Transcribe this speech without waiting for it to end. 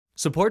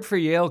Support for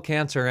Yale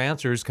Cancer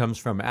Answers comes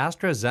from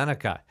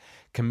AstraZeneca,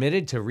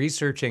 committed to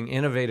researching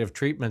innovative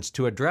treatments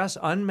to address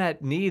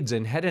unmet needs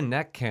in head and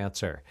neck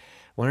cancer.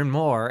 Learn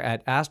more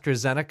at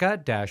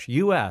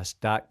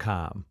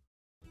AstraZeneca-US.com.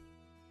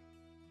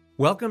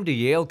 Welcome to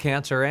Yale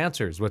Cancer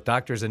Answers with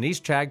Drs. Anees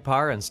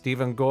Chagpar and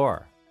Stephen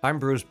Gore. I'm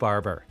Bruce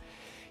Barber.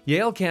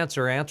 Yale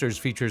Cancer Answers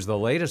features the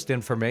latest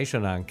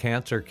information on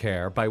cancer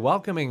care by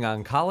welcoming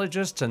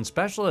oncologists and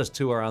specialists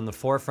who are on the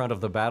forefront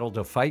of the battle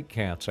to fight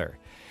cancer.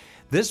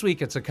 This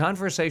week, it's a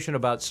conversation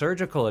about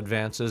surgical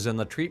advances in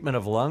the treatment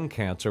of lung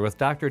cancer with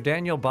Dr.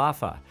 Daniel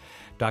Boffa.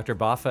 Dr.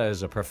 Boffa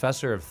is a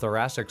professor of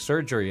thoracic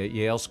surgery at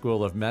Yale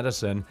School of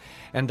Medicine,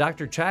 and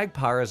Dr.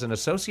 Chagpar is an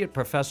associate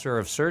professor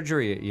of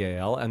surgery at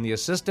Yale and the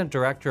assistant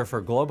director for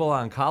global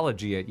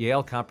oncology at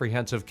Yale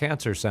Comprehensive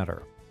Cancer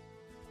Center.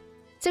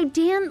 So,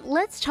 Dan,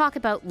 let's talk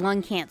about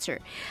lung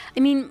cancer. I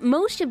mean,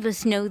 most of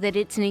us know that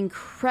it's an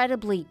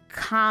incredibly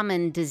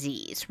common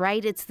disease,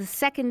 right? It's the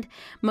second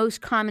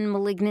most common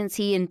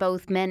malignancy in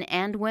both men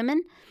and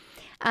women.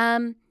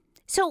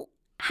 So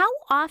how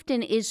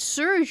often is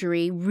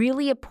surgery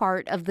really a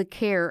part of the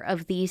care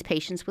of these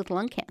patients with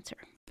lung cancer?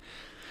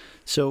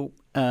 So,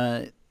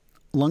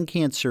 lung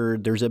cancer,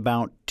 there's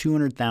about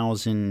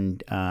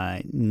 200,000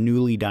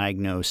 newly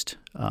diagnosed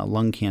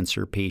lung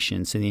cancer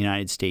patients in the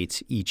United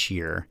States each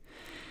year.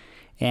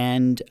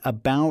 And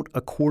about a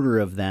quarter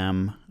of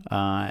them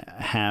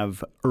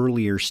have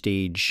earlier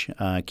stage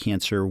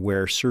cancer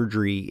where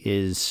surgery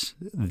is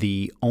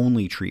the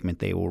only treatment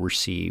they will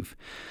receive.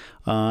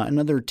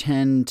 Another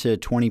 10 to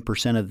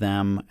 20% of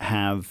them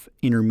have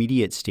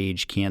intermediate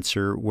stage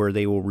cancer where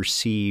they will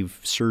receive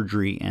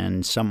surgery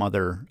and some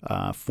other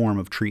form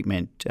of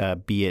treatment,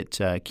 be it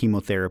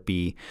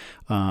chemotherapy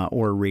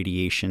or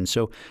radiation.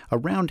 So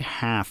around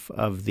half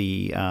of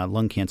the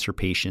lung cancer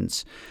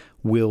patients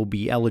will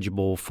be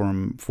eligible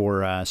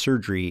for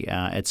surgery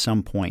at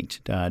some point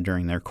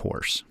during their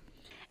course.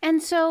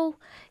 And so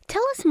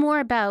tell us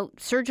more about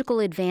surgical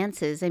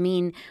advances. I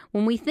mean,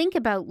 when we think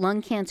about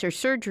lung cancer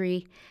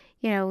surgery,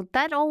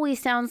 that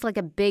always sounds like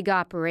a big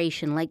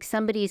operation, like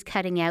somebody's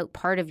cutting out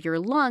part of your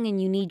lung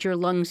and you need your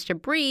lungs to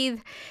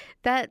breathe.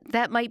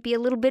 That might be a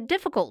little bit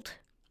difficult.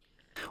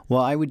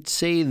 Well, I would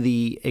say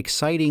the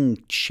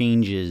exciting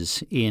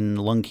changes in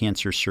lung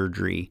cancer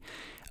surgery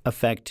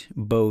affect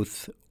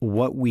both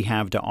what we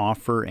have to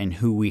offer and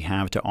who we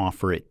have to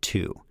offer it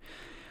to.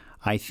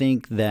 I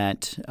think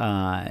that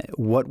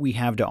what we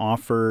have to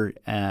offer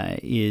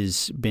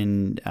is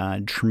been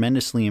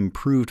tremendously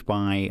improved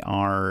by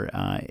our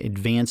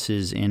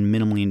advances in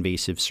minimally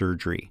invasive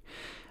surgery.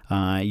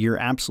 You're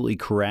absolutely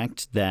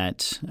correct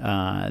that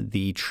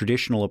the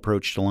traditional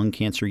approach to lung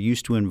cancer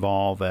used to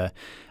involve a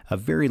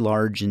very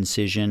large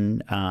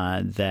incision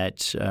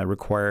that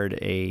required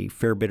a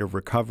fair bit of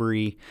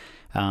recovery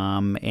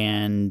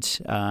and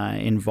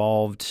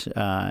involved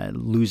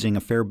losing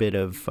a fair bit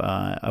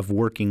of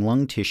working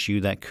lung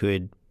tissue that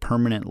could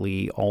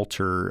permanently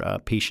alter a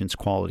patient's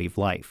quality of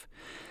life.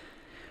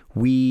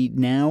 We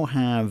now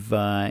have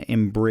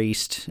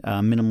embraced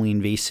minimally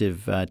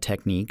invasive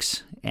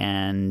techniques,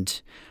 and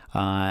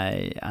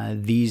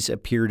these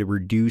appear to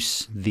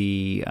reduce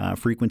the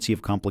frequency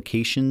of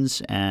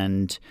complications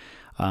and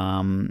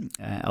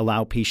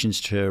allow patients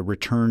to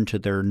return to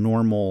their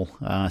normal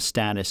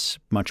status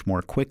much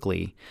more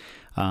quickly.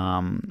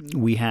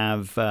 We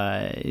have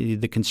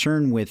the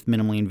concern with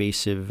minimally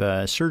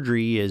invasive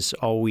surgery is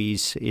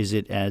always, is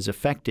it as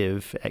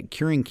effective at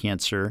curing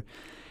cancer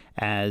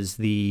as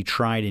the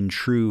tried and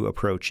true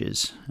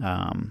approaches?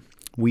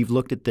 We've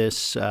looked at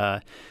this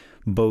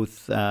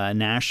both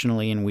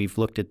nationally, and we've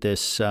looked at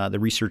this, the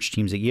research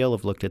teams at Yale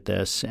have looked at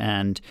this,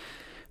 and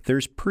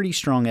there's pretty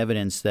strong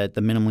evidence that the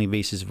minimally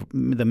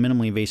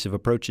invasive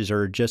approaches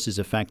are just as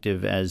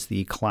effective as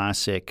the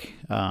classic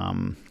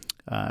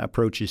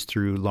approaches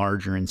through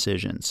larger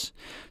incisions.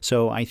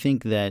 So I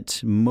think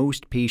that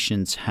most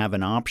patients have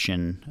an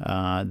option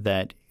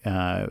that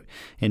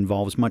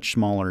involves much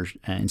smaller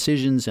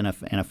incisions and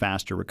a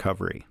faster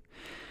recovery.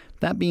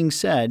 That being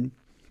said,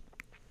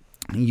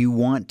 you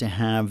want to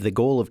have the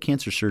goal of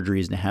cancer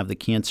surgery is to have the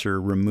cancer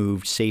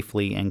removed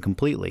safely and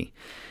completely.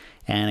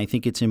 And I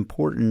think it's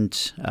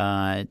important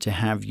to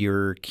have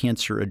your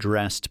cancer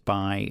addressed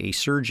by a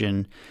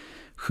surgeon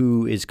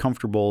who is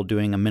comfortable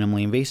doing a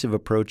minimally invasive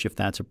approach if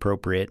that's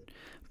appropriate,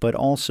 but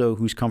also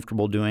who's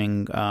comfortable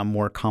doing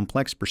more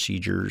complex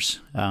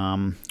procedures,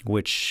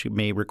 which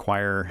may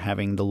require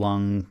having the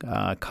lung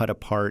cut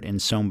apart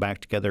and sewn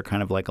back together,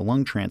 kind of like a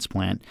lung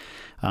transplant,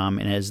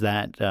 and as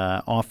that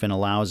often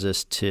allows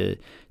us to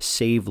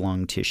save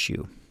lung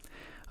tissue.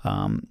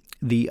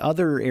 The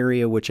other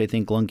area which I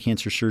think lung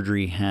cancer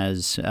surgery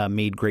has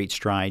made great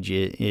strides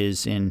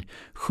is in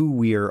who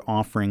we are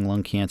offering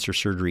lung cancer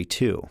surgery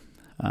to.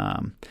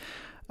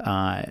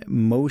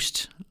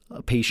 Most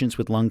patients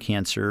with lung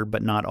cancer,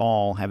 but not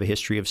all, have a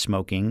history of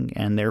smoking,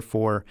 and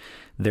therefore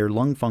their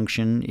lung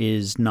function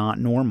is not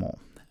normal.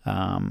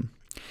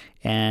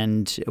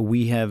 And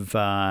we have,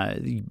 I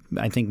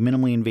think,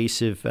 minimally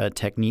invasive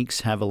techniques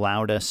have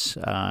allowed us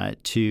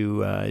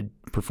to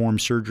perform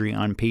surgery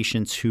on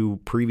patients who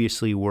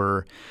previously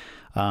were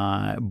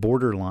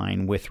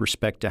borderline with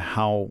respect to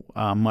how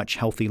much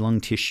healthy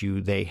lung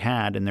tissue they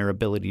had and their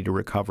ability to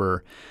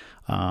recover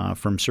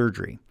from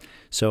surgery.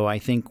 So I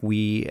think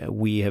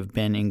we have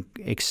been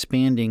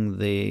expanding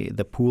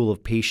the pool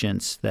of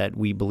patients that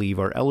we believe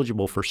are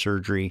eligible for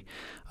surgery,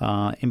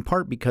 in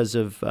part because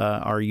of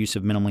our use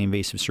of minimally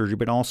invasive surgery,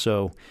 but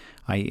also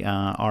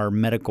our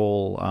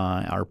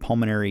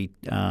pulmonary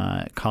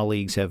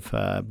colleagues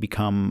have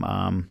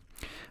become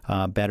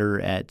better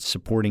at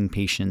supporting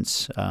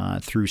patients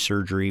through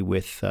surgery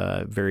with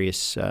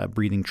various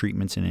breathing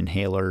treatments and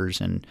inhalers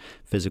and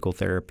physical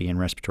therapy and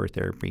respiratory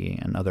therapy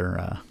and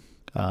other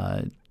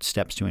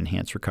steps to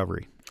enhance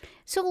recovery.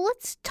 So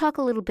let's talk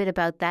a little bit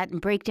about that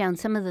and break down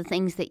some of the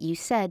things that you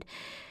said.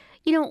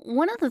 You know,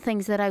 one of the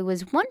things that I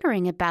was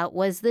wondering about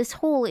was this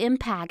whole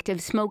impact of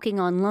smoking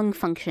on lung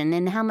function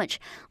and how much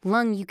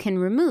lung you can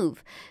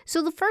remove.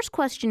 So the first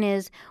question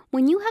is,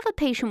 when you have a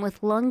patient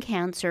with lung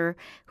cancer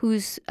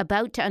who's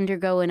about to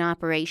undergo an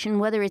operation,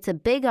 whether it's a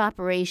big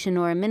operation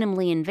or a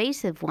minimally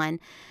invasive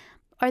one,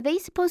 are they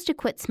supposed to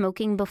quit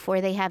smoking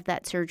before they have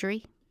that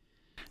surgery?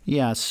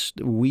 Yes,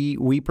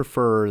 we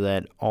prefer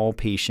that all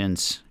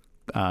patients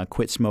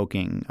quit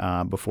smoking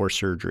before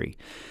surgery.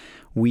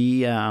 We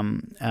have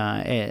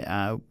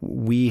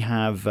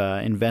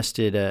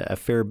invested a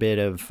fair bit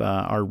of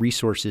our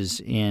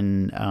resources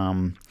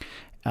in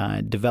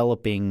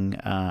developing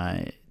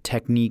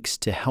techniques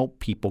to help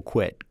people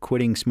quit.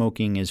 Quitting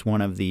smoking is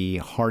one of the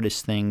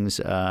hardest things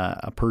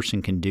a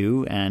person can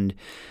do, and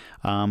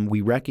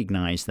we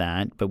recognize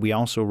that, but we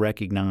also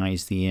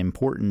recognize the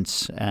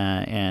importance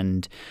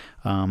and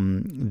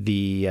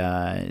the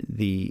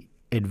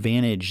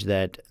advantage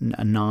that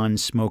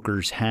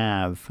non-smokers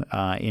have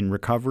in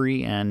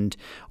recovery and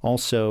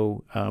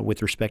also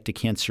with respect to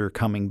cancer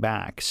coming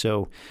back.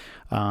 So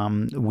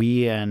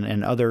we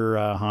and other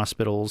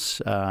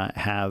hospitals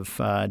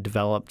have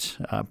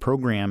developed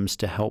programs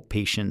to help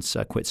patients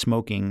quit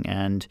smoking,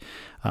 and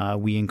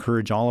we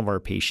encourage all of our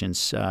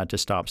patients to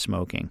stop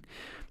smoking.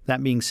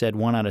 That being said,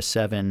 1 out of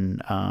 7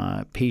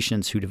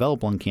 patients who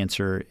develop lung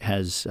cancer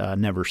has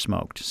never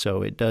smoked.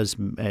 So it does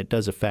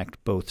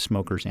affect both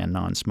smokers and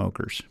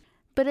non-smokers.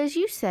 But as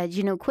you said,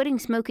 you know, quitting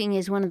smoking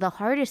is one of the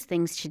hardest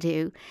things to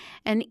do.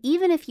 And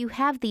even if you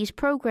have these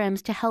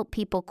programs to help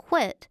people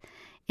quit,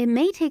 it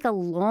may take a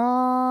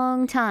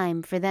long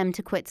time for them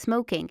to quit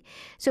smoking.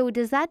 So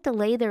does that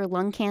delay their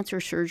lung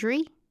cancer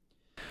surgery?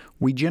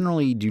 We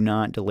generally do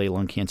not delay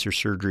lung cancer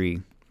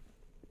surgery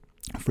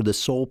for the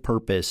sole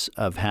purpose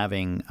of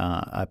having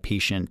a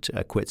patient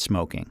quit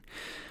smoking.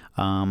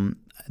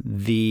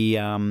 We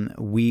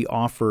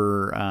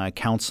offer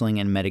counseling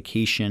and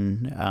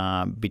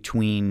medication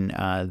between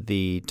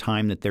the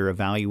time that they're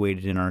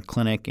evaluated in our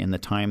clinic and the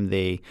time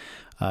they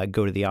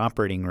go to the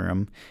operating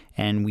room,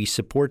 and we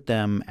support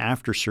them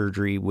after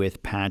surgery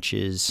with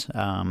patches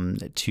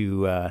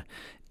to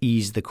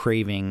ease the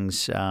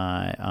cravings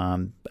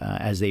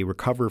as they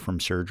recover from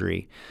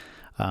surgery.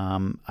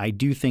 I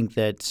do think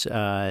that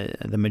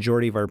the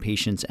majority of our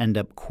patients end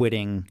up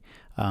quitting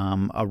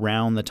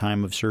around the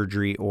time of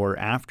surgery or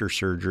after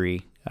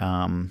surgery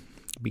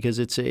because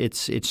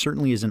it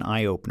certainly is an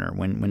eye-opener.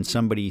 When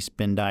somebody's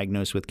been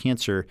diagnosed with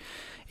cancer,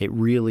 it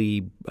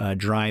really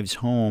drives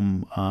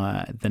home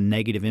the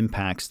negative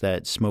impacts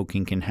that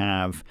smoking can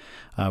have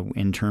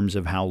in terms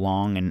of how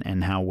long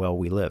and how well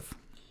we live.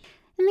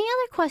 And the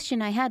other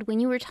question I had, when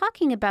you were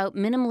talking about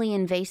minimally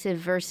invasive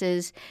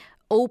versus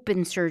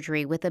open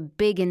surgery with a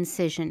big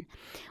incision,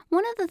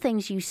 one of the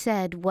things you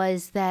said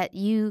was that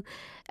you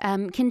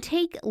can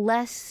take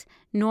less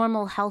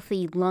normal,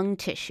 healthy lung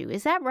tissue.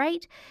 Is that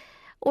right?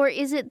 Or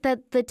is it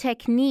that the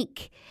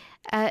technique,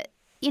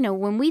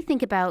 when we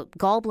think about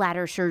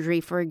gallbladder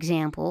surgery, for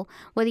example,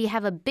 whether you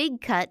have a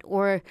big cut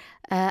or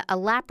a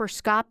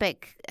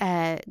laparoscopic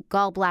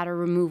gallbladder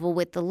removal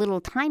with the little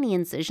tiny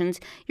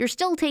incisions, you're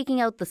still taking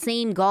out the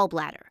same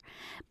gallbladder.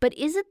 But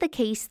is it the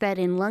case that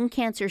in lung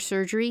cancer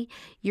surgery,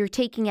 you're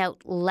taking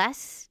out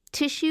less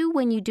tissue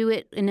when you do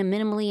it in a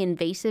minimally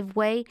invasive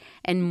way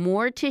and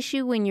more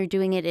tissue when you're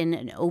doing it in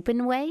an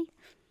open way?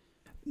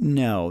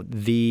 No.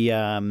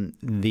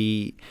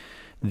 The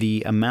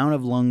amount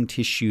of lung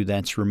tissue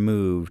that's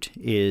removed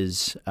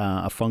is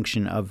a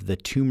function of the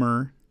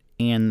tumor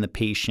and the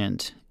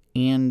patient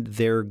and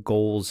their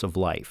goals of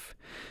life.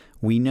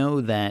 We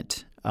know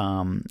that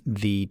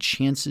the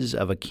chances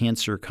of a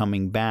cancer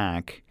coming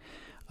back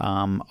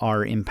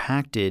are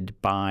impacted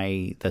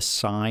by the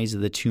size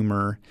of the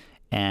tumor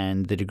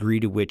and the degree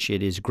to which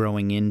it is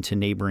growing into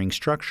neighboring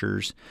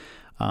structures,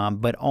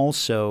 but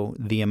also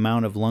the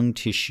amount of lung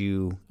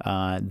tissue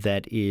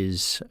that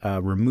is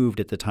removed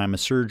at the time of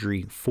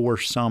surgery for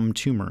some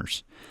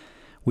tumors.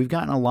 We've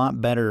gotten a lot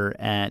better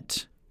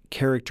at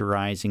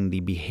characterizing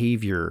the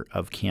behavior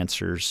of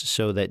cancers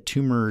so that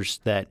tumors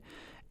that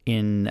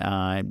in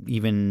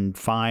even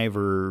 5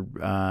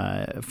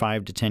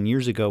 to 10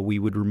 years ago, we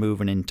would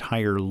remove an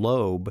entire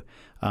lobe.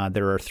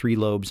 There are 3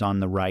 lobes on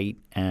the right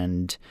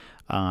and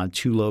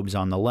two lobes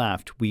on the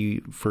left.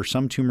 For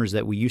some tumors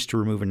that we used to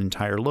remove an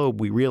entire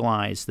lobe, we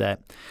realized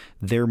that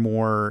they're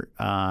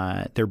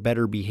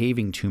better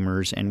behaving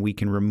tumors, and we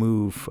can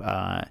remove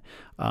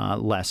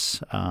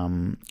less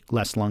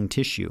lung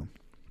tissue.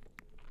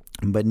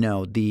 But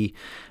no, the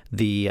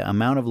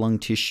amount of lung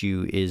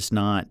tissue is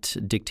not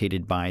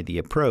dictated by the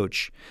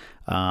approach.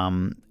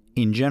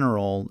 In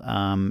general,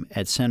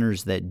 at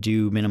centers that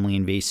do minimally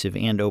invasive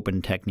and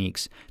open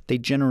techniques, they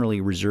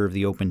generally reserve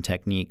the open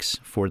techniques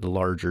for the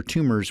larger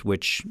tumors,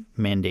 which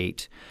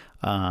mandate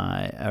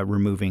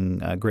removing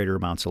greater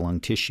amounts of lung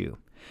tissue.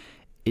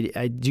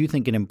 I do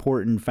think an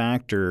important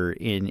factor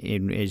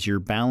in as you're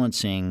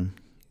balancing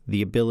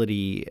the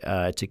ability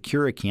to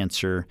cure a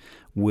cancer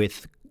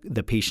with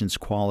the patient's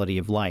quality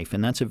of life,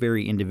 and that's a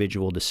very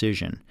individual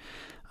decision.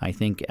 I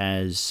think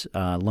as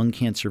lung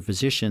cancer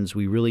physicians,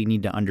 we really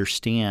need to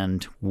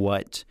understand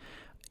what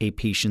a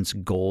patient's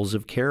goals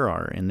of care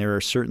are. And there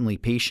are certainly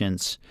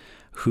patients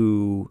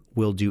who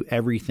will do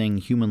everything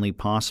humanly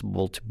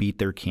possible to beat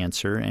their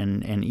cancer.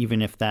 And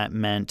even if that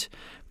meant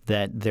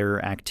that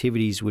their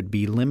activities would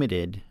be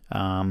limited,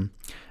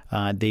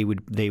 they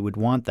would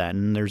want that.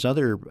 And there's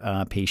other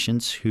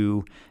patients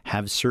who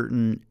have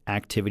certain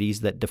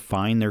activities that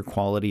define their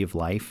quality of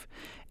life,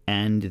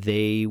 and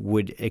they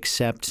would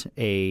accept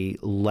a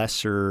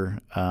less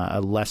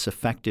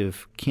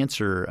effective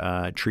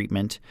cancer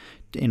treatment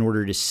in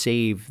order to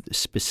save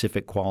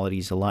specific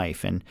qualities of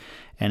life. And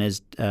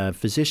as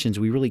physicians,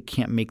 we really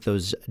can't make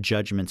those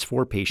judgments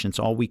for patients.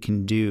 All we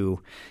can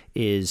do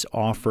is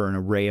offer an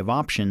array of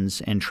options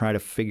and try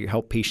to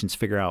help patients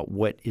figure out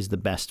what is the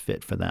best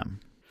fit for them.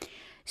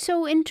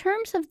 So in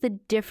terms of the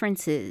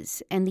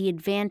differences and the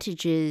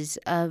advantages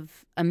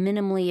of a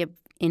minimally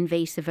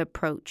invasive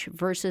approach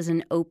versus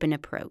an open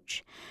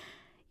approach,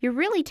 you're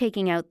really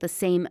taking out the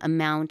same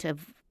amount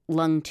of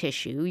lung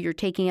tissue. You're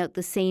taking out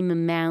the same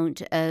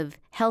amount of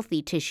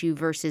healthy tissue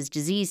versus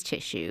diseased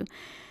tissue.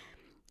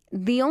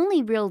 The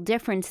only real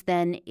difference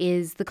then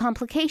is the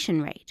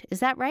complication rate.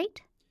 Is that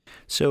right?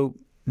 So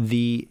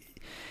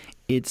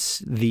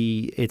it's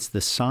the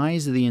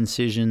size of the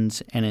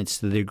incisions, and it's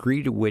the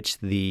degree to which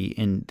the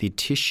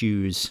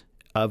tissues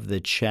of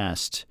the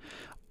chest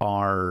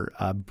are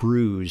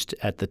bruised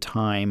at the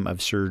time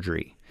of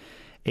surgery.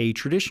 A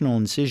traditional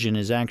incision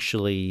is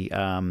actually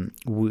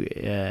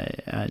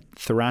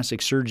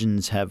thoracic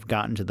surgeons have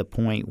gotten to the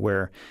point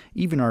where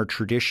even our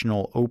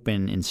traditional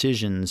open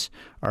incisions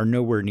are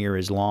nowhere near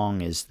as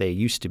long as they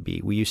used to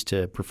be. We used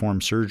to perform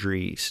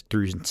surgeries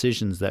through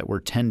incisions that were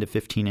 10 to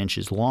 15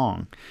 inches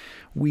long.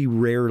 We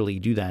rarely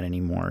do that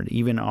anymore.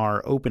 Even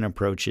our open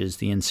approaches,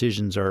 the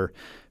incisions are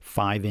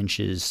 5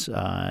 inches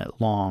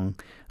long.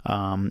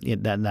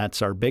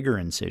 That's our bigger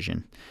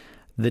incision.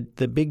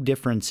 The big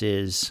difference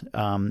is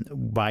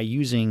by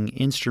using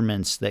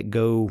instruments that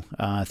go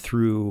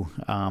through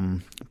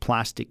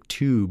plastic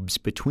tubes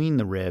between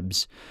the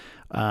ribs,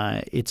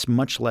 it's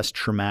much less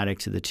traumatic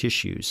to the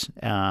tissues.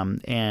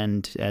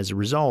 And as a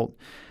result,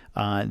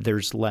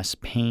 there's less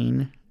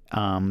pain,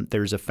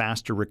 there's a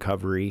faster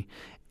recovery,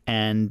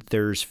 and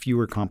there's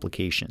fewer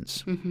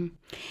complications. Mm-hmm.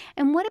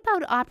 And what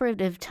about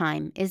operative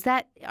time?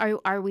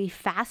 Are we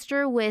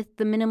faster with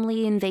the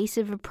minimally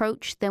invasive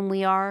approach than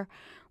we are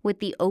with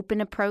the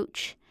open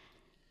approach?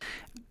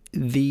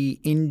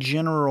 In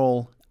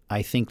general,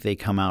 I think they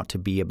come out to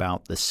be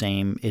about the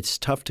same. It's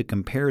tough to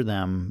compare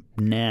them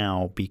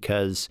now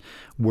because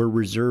we're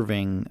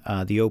reserving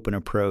the open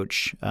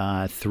approach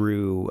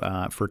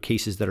for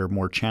cases that are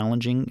more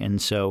challenging, and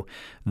so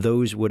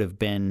those would have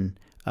been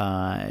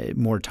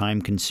more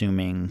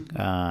time-consuming.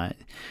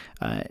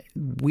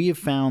 We have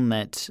found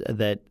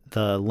that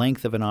the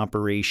length of an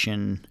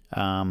operation,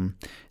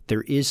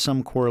 there is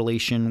some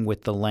correlation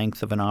with the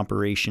length of an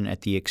operation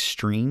at the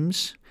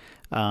extremes,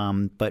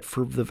 but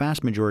for the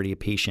vast majority of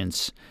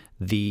patients,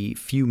 the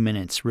few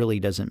minutes really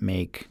doesn't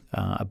make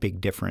a big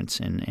difference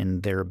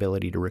in their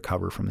ability to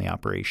recover from the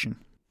operation.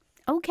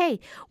 Okay,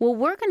 well,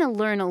 we're going to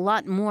learn a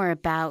lot more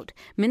about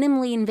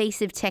minimally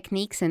invasive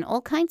techniques and all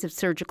kinds of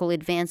surgical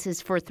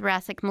advances for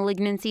thoracic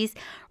malignancies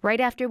right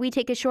after we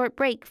take a short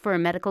break for a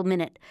medical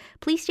minute.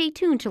 Please stay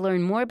tuned to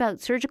learn more about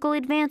surgical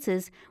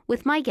advances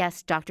with my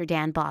guest, Dr.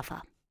 Dan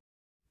Boffa.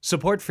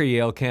 Support for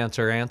Yale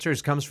Cancer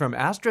Answers comes from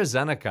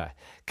AstraZeneca,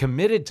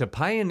 committed to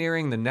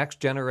pioneering the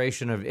next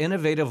generation of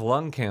innovative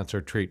lung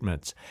cancer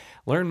treatments.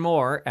 Learn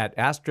more at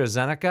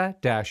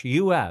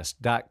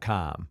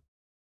AstraZeneca-US.com.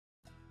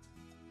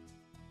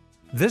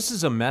 This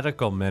is a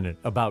medical minute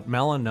about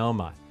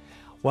melanoma.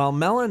 While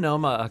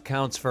melanoma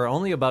accounts for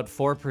only about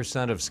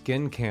 4% of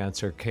skin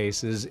cancer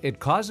cases, it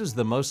causes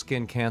the most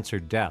skin cancer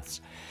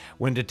deaths.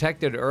 When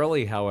detected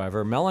early,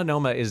 however,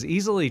 melanoma is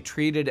easily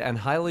treated and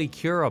highly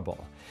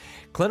curable.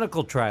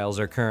 Clinical trials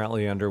are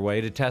currently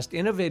underway to test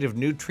innovative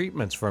new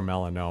treatments for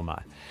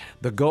melanoma.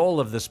 The goal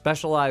of the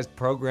Specialized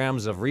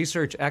Programs of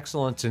Research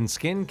Excellence in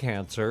Skin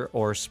Cancer,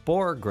 or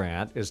SPORE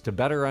grant, is to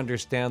better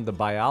understand the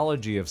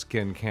biology of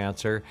skin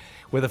cancer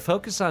with a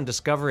focus on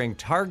discovering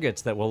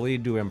targets that will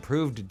lead to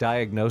improved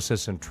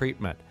diagnosis and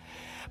treatment.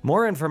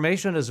 More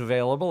information is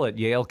available at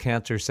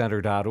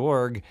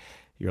yalecancercenter.org.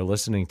 You're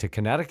listening to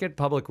Connecticut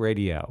Public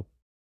Radio.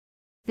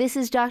 This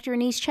is Dr.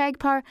 Anees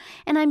Chagpar,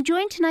 and I'm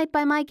joined tonight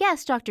by my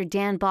guest, Dr.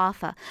 Dan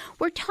Boffa.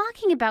 We're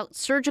talking about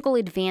surgical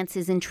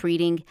advances in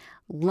treating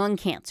lung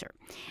cancer.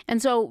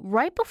 And so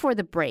right before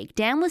the break,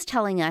 Dan was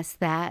telling us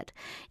that,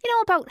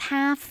 about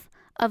half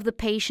of the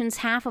patients,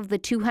 half of the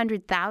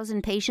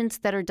 200,000 patients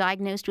that are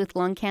diagnosed with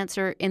lung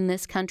cancer in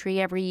this country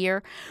every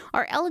year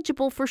are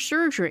eligible for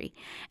surgery.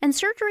 And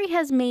surgery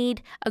has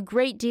made a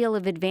great deal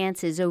of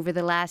advances over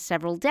the last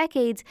several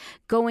decades,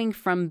 going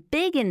from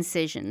big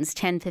incisions,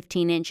 10,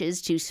 15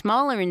 inches, to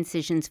smaller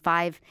incisions,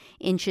 5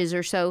 inches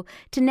or so,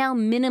 to now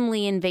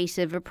minimally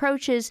invasive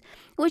approaches,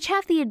 which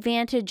have the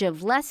advantage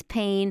of less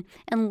pain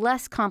and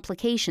less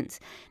complications.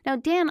 Now,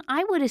 Dan,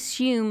 I would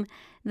assume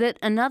that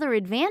another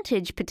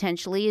advantage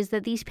potentially is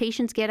that these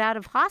patients get out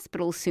of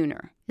hospital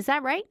sooner. Is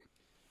that right?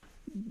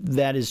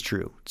 That is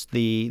true. It's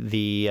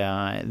the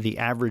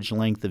average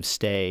length of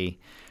stay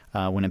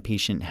when a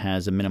patient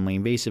has a minimally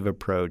invasive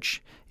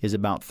approach is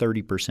about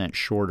 30%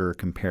 shorter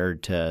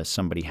compared to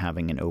somebody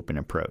having an open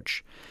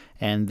approach.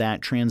 And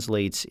that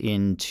translates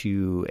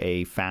into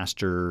a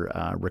faster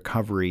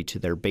recovery to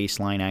their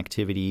baseline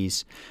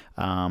activities,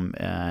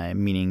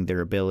 meaning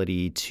their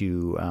ability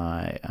to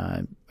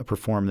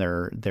perform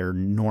their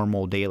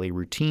normal daily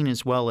routine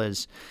as well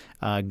as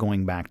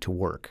going back to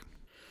work.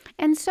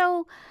 And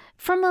so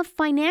from a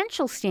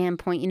financial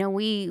standpoint,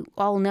 we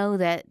all know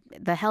that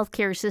the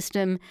healthcare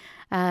system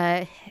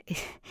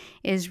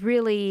is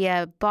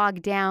really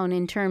bogged down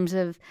in terms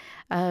of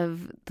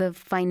the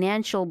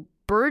financial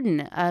burden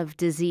of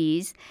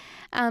disease.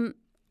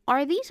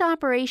 Are these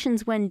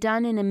operations, when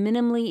done in a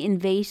minimally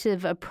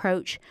invasive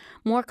approach,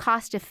 more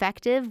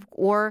cost-effective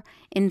or,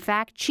 in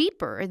fact,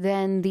 cheaper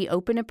than the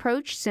open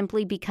approach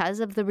simply because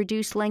of the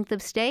reduced length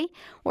of stay?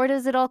 Or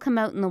does it all come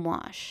out in the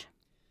wash?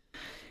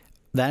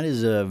 That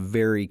is a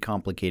very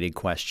complicated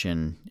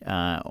question,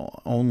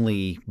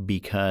 only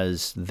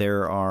because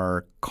there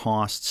are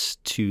costs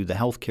to the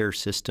healthcare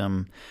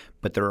system,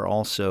 but there are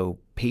also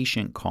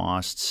patient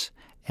costs,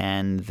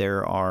 and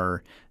there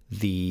are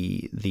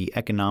the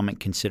economic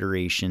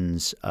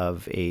considerations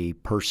of a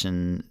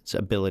person's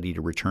ability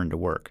to return to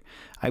work.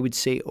 I would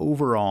say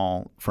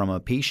overall, from a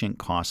patient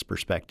cost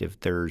perspective,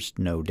 there's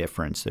no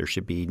difference. There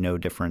should be no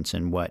difference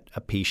in what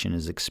a patient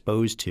is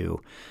exposed to.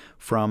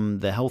 From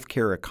the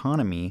healthcare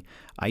economy,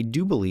 I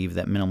do believe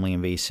that minimally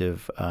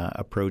invasive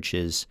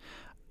approaches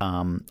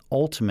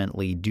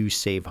ultimately do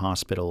save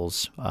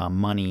hospitals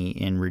money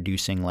in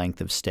reducing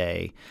length of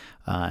stay.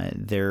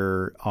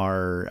 There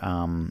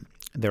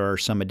are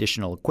some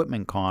additional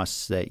equipment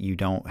costs that you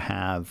don't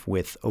have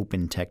with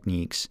open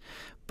techniques,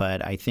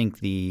 but I think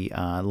the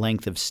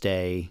length of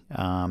stay,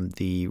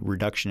 the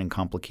reduction in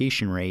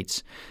complication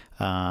rates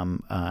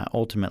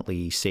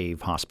ultimately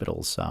save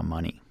hospitals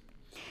money.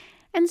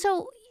 And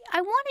so I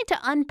wanted to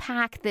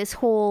unpack this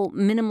whole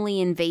minimally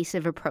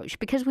invasive approach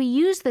because we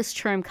use this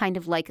term kind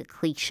of like a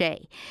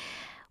cliche.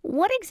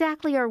 What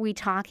exactly are we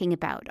talking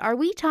about? Are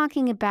we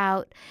talking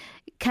about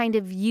kind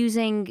of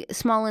using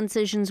small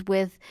incisions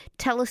with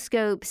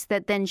telescopes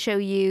that then show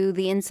you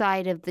the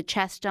inside of the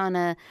chest on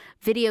a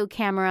video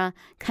camera,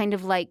 kind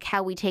of like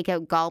how we take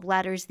out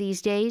gallbladders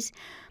these days?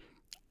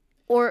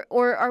 Or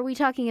are we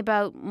talking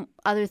about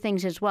other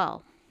things as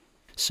well?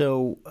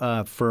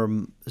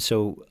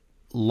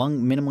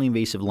 Minimally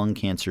invasive lung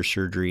cancer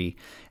surgery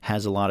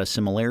has a lot of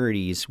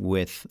similarities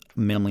with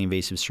minimally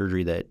invasive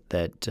surgery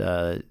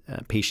that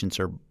patients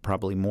are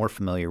probably more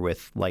familiar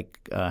with, like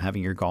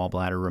having your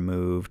gallbladder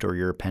removed or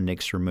your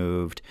appendix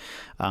removed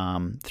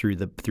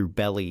through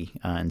belly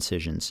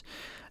incisions.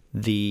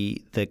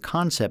 The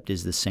concept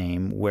is the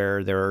same,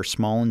 where there are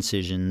small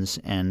incisions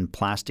and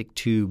plastic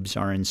tubes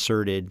are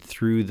inserted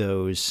through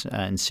those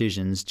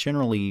incisions,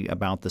 generally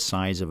about the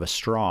size of a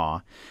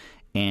straw.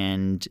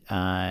 And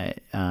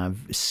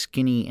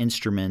skinny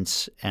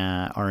instruments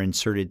are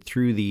inserted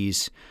through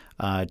these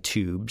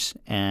tubes,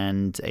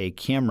 and a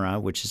camera,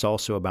 which is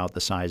also about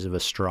the size of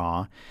a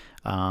straw,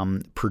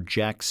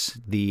 projects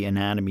the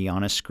anatomy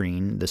on a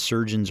screen. The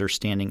surgeons are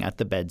standing at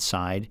the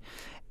bedside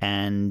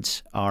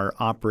and are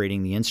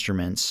operating the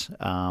instruments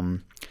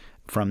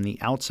from the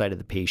outside of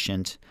the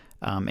patient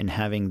and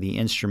having the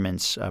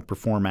instruments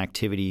perform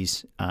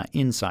activities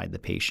inside the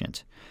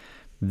patient.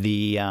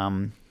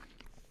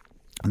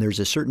 There's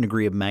a certain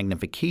degree of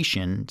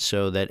magnification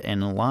so that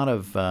in a lot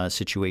of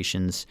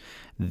situations,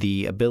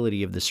 the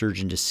ability of the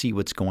surgeon to see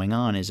what's going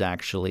on is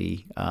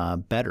actually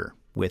better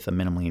with a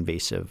minimally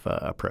invasive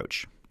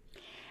approach.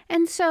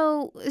 And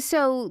so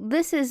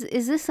this is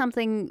this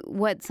something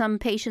what some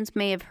patients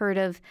may have heard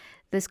of,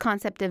 this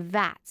concept of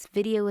VATS,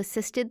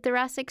 video-assisted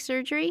thoracic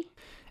surgery?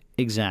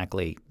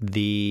 Exactly.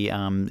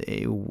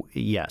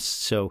 Yes.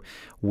 So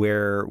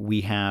where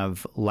we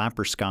have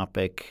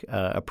laparoscopic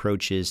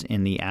approaches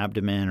in the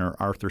abdomen or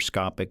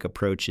arthroscopic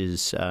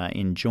approaches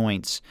in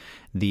joints,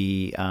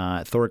 the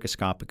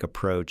thoracoscopic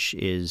approach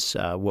is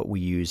what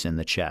we use in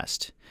the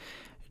chest.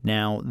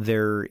 Now,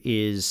 there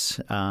is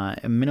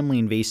minimally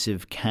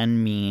invasive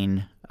can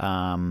mean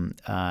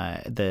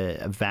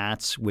the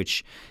VATS,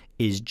 which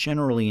is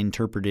generally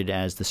interpreted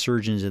as the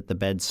surgeons at the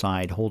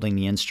bedside holding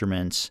the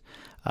instruments,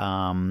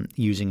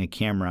 using a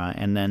camera.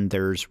 And then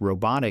there's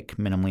robotic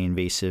minimally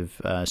invasive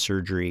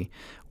surgery,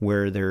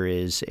 where there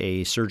is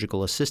a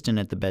surgical assistant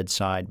at the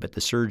bedside, but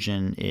the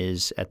surgeon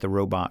is at the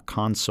robot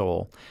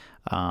console.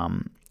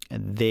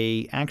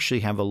 They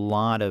actually have a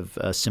lot of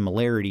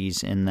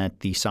similarities in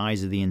that the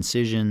size of the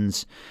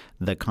incisions,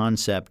 the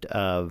concept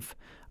of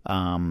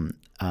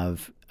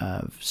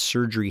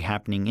surgery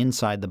happening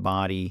inside the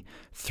body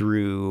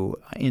through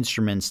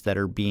instruments that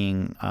are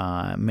being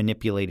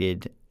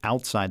manipulated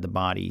outside the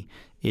body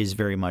is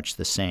very much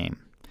the same.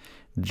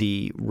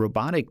 The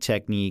robotic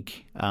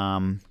technique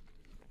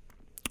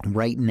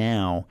right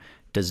now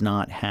does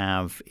not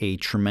have a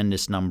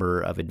tremendous number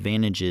of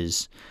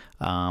advantages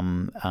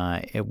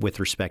with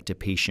respect to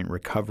patient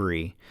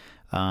recovery.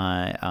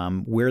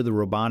 Where the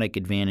robotic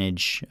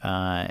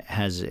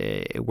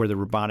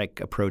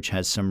approach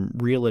has some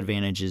real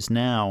advantages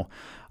now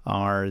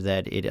are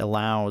that it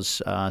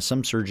allows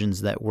some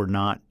surgeons that were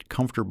not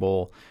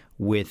comfortable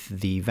with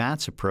the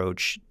VATS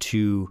approach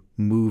to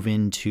move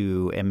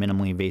into a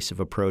minimally invasive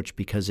approach,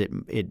 because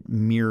it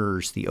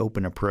mirrors the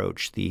open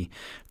approach. The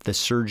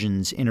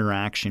surgeon's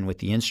interaction with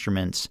the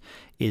instruments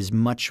is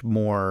much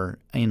more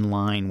in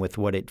line with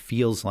what it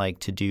feels like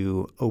to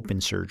do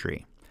open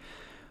surgery.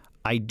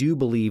 I do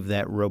believe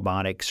that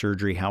robotic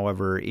surgery,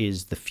 however,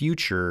 is the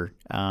future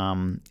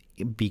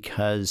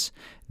because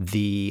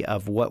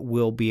of what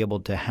will be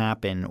able to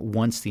happen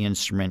once the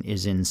instrument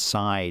is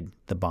inside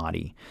the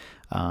body.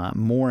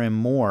 More and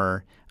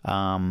more,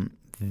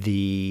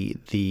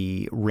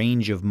 the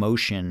range of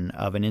motion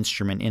of an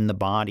instrument in the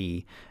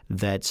body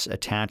that's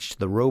attached to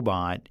the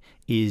robot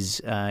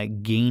is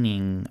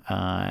gaining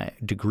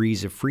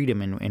degrees of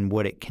freedom in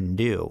what it can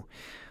do.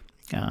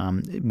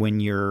 When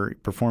you're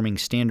performing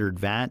standard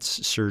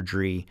VATS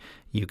surgery,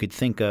 you could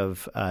think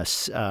of a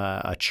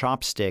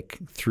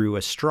chopstick through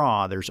a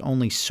straw. There's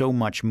only so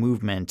much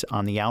movement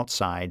on the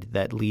outside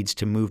that leads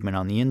to movement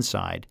on the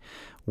inside,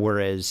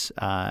 whereas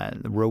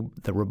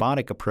the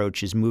robotic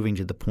approach is moving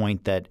to the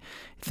point that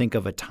think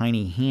of a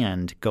tiny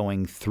hand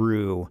going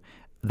through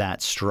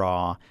that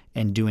straw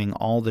and doing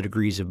all the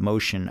degrees of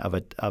motion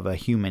of a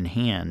human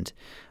hand.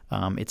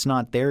 It's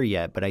not there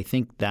yet, but I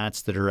think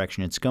that's the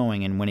direction it's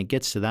going. And when it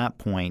gets to that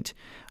point,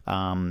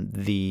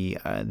 the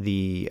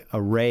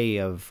array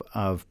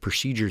of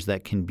procedures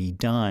that can be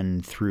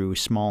done through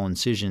small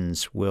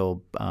incisions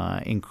will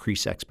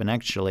increase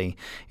exponentially,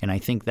 and I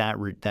think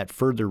that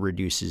further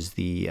reduces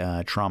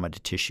the trauma to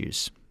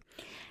tissues.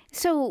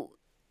 So,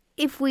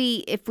 if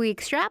we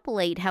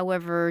extrapolate,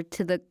 however,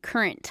 to the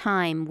current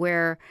time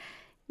where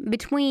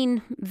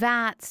between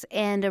VATS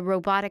and a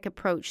robotic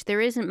approach,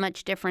 there isn't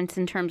much difference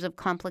in terms of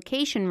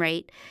complication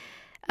rate,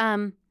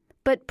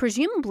 but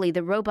presumably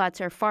the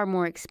robots are far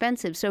more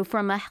expensive. So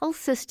from a health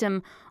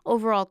system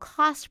overall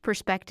cost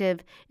perspective,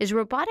 is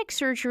robotic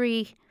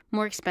surgery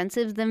more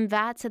expensive than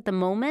VATS at the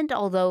moment,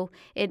 although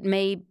it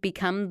may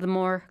become the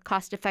more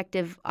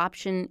cost-effective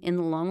option in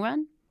the long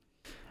run?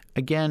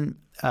 Again,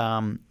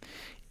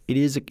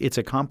 it's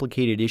a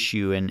complicated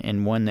issue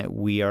and one that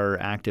we are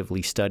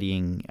actively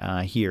studying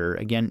here.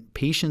 Again,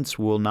 patients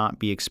will not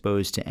be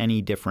exposed to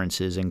any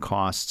differences in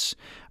costs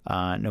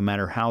no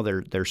matter how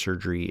their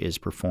surgery is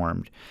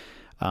performed.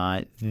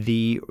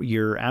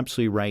 You're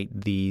absolutely right.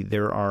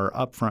 There are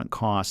upfront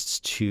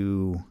costs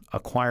to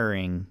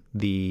acquiring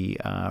the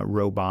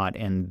robot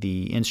and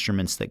the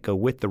instruments that go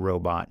with the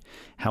robot.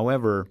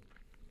 However,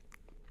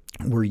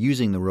 we're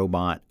using the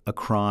robot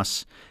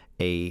across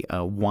a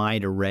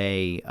wide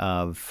array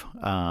of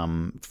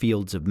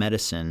fields of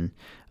medicine,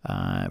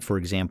 for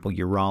example,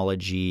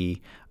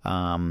 urology,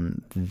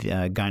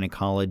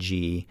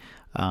 gynecology.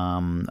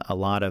 A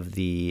lot of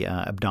the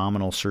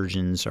abdominal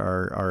surgeons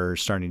are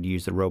starting to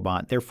use the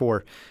robot.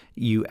 Therefore,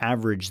 you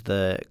average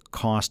the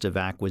cost of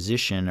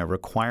acquisition of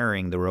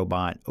acquiring the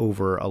robot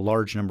over a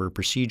large number of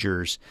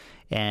procedures,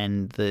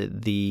 and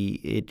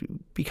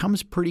it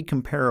becomes pretty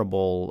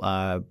comparable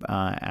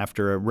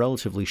after a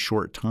relatively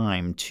short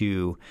time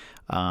to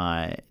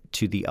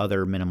the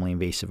other minimally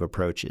invasive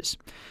approaches.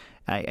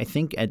 I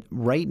think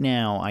right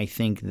now, I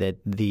think that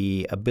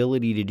the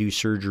ability to do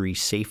surgery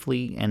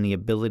safely and the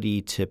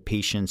ability to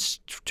patients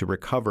to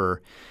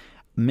recover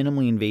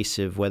minimally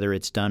invasive, whether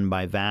it's done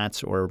by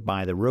VATS or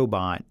by the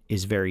robot,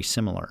 is very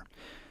similar.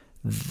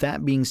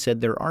 That being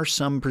said, there are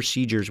some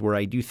procedures where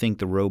I do think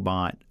the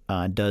robot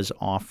does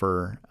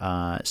offer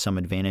some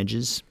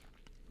advantages.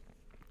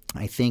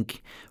 I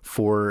think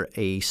for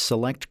a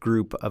select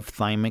group of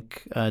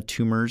thymic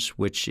tumors,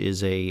 which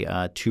is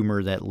a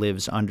tumor that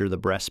lives under the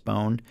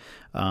breastbone,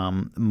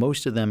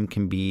 most of them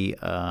can be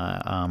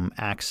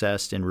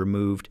accessed and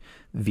removed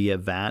via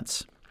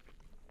VATS.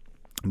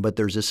 But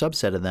there's a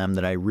subset of them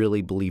that I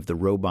really believe the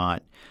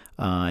robot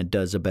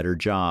does a better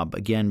job,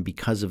 again,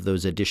 because of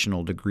those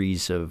additional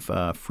degrees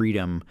of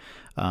freedom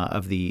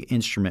of the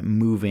instrument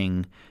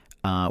moving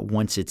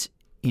once it's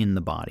in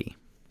the body.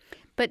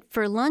 But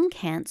for lung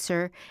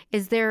cancer,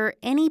 is there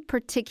any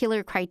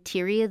particular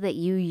criteria that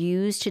you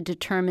use to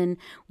determine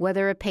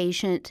whether a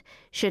patient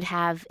should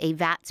have a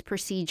VATS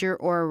procedure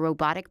or a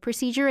robotic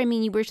procedure? I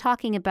mean, you were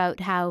talking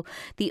about how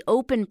the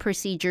open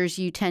procedures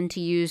you tend to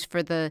use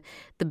for the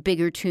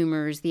bigger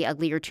tumors, the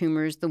uglier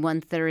tumors, the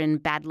ones that are in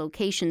bad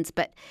locations.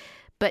 But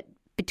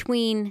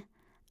between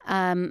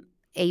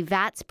a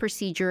VATS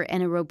procedure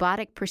and a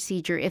robotic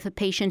procedure, if a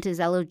patient is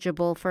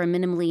eligible for a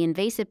minimally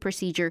invasive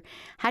procedure,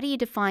 how do you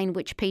define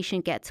which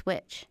patient gets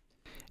which?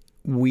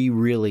 We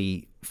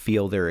really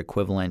feel they're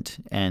equivalent,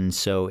 and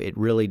so it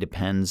really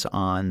depends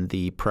on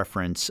the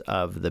preference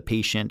of the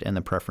patient and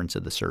the preference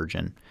of the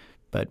surgeon.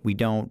 But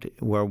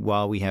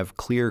while we have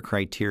clear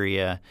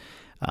criteria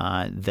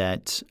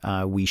that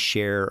we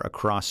share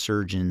across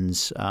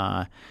surgeons,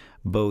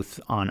 both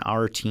on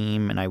our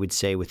team and I would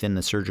say within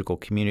the surgical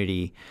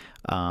community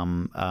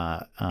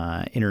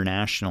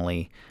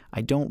internationally,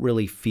 I don't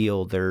really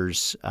feel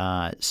there's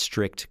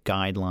strict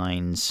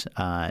guidelines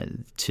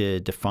to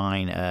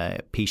define a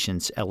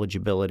patient's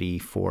eligibility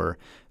for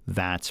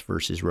VATS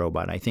versus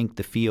robot. I think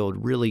the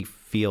field really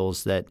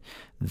feels that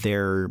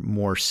they're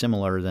more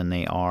similar than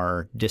they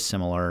are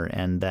dissimilar,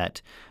 and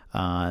that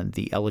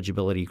the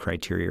eligibility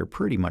criteria are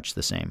pretty much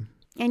the same.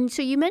 And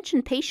so you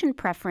mentioned patient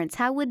preference.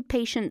 How would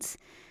patients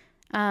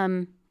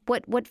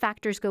what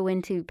factors go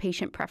into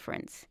patient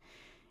preference?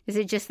 Is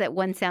it just that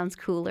one sounds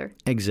cooler?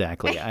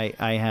 Exactly.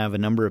 I have a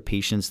number of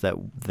patients that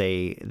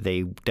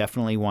they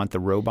definitely want the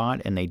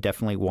robot and they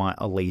definitely want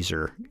a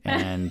laser.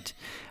 And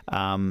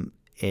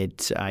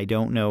I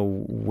don't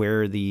know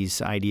where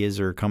these ideas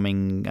are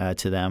coming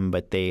to them,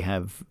 but they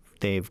have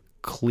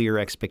clear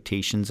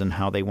expectations on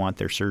how they want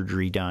their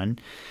surgery done.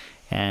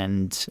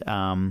 And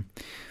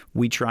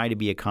we try to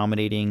be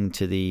accommodating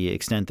to the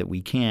extent that we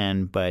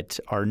can, but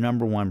our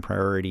number one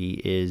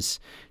priority is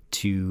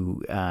to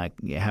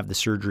have the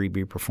surgery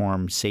be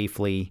performed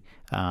safely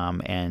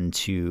and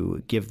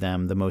to give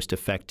them the most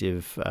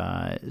effective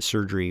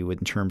surgery in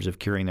terms of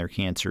curing their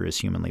cancer as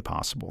humanly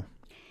possible.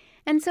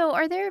 And so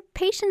are there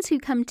patients who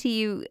come to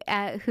you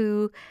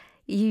who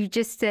you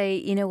just say,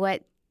 you know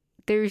what,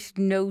 there's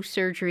no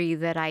surgery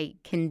that I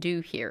can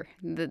do here.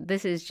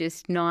 This is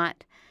just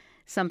not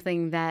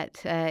something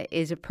that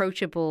is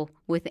approachable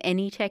with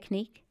any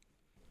technique?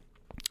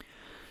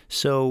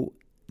 So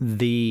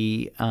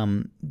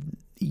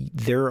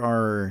there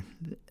are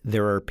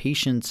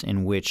patients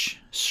in which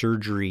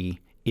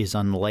surgery is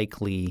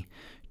unlikely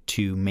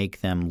to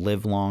make them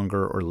live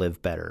longer or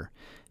live better.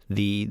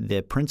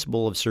 The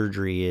principle of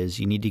surgery is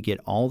you need to get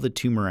all the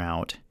tumor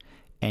out,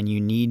 and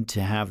you need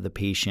to have the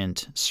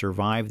patient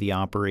survive the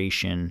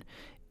operation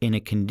in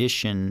a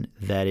condition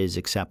that is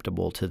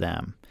acceptable to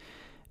them.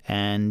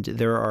 And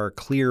there are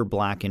clear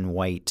black and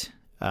white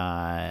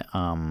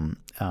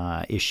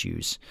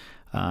issues.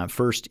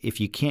 First, if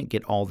you can't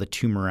get all the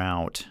tumor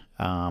out,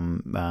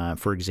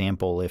 for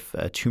example, if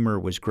a tumor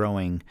was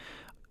growing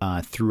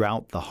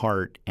throughout the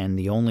heart and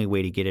the only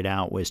way to get it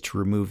out was to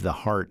remove the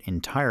heart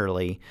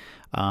entirely,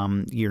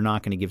 you're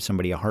not going to give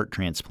somebody a heart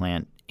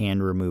transplant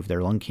and remove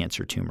their lung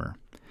cancer tumor.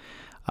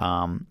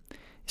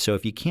 So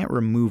if you can't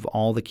remove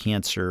all the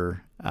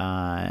cancer,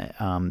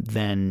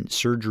 then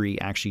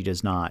surgery actually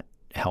does not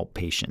help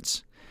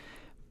patients.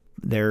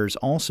 There's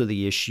also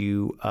the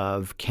issue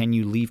of, can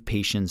you leave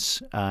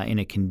patients in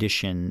a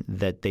condition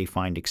that they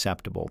find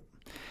acceptable?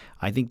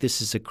 I think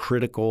this is a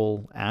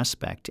critical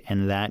aspect,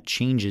 and that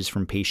changes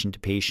from patient to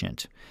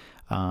patient.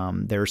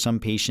 There are some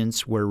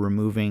patients where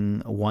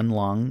removing one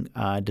lung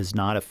does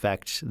not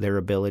affect their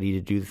ability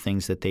to do the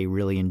things that they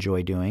really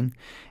enjoy doing.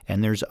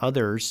 And there's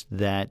others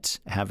that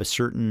have a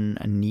certain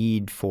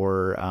need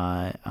for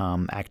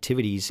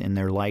activities in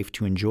their life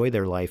to enjoy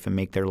their life and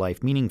make their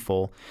life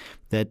meaningful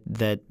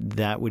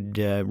that would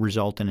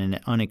result in an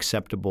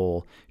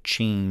unacceptable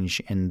change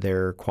in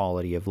their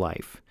quality of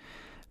life.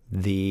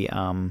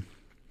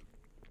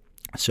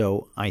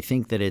 So I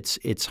think that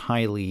it's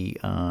highly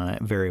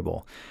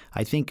variable.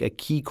 I think a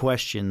key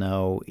question,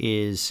 though,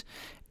 is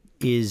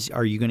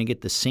are you going to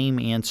get the same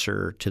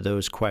answer to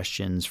those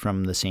questions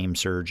from the same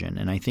surgeon?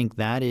 And I think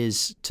that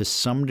is, to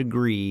some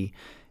degree,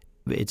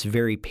 it's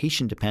very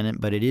patient dependent,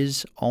 but it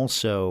is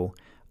also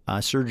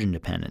surgeon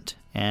dependent.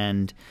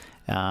 And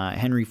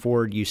Henry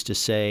Ford used to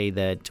say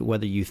that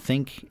whether you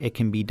think it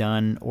can be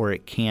done or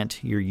it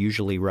can't, you're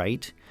usually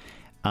right.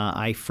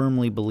 I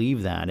firmly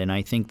believe that, and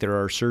I think there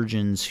are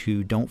surgeons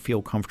who don't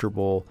feel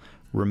comfortable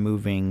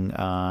removing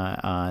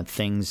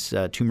tumors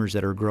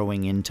that are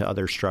growing into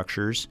other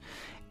structures.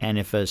 And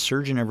if a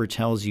surgeon ever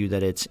tells you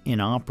that it's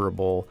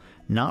inoperable,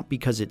 not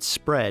because it's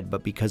spread,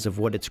 but because of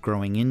what it's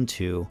growing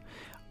into,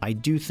 I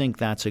do think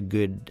that's a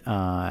good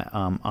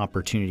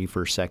opportunity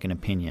for a second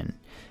opinion.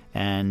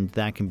 And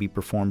that can be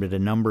performed at a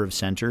number of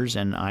centers,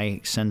 and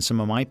I send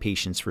some of my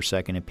patients for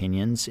second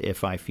opinions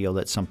if I feel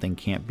that something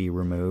can't be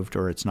removed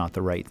or it's not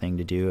the right thing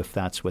to do, if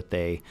that's what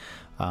they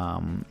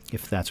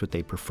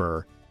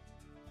prefer.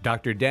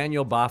 Dr.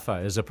 Daniel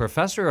Baffa is a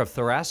professor of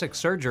thoracic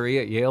surgery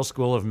at Yale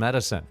School of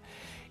Medicine.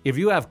 If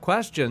you have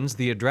questions,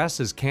 the address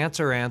is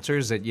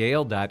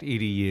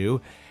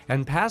canceranswers@yale.edu,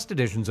 and past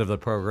editions of the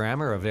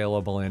program are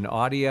available in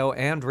audio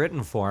and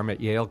written form at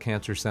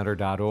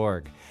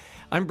yalecancercenter.org.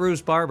 I'm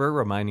Bruce Barber,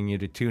 reminding you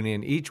to tune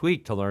in each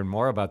week to learn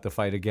more about the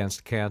fight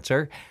against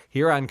cancer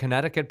here on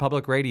Connecticut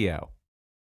Public Radio.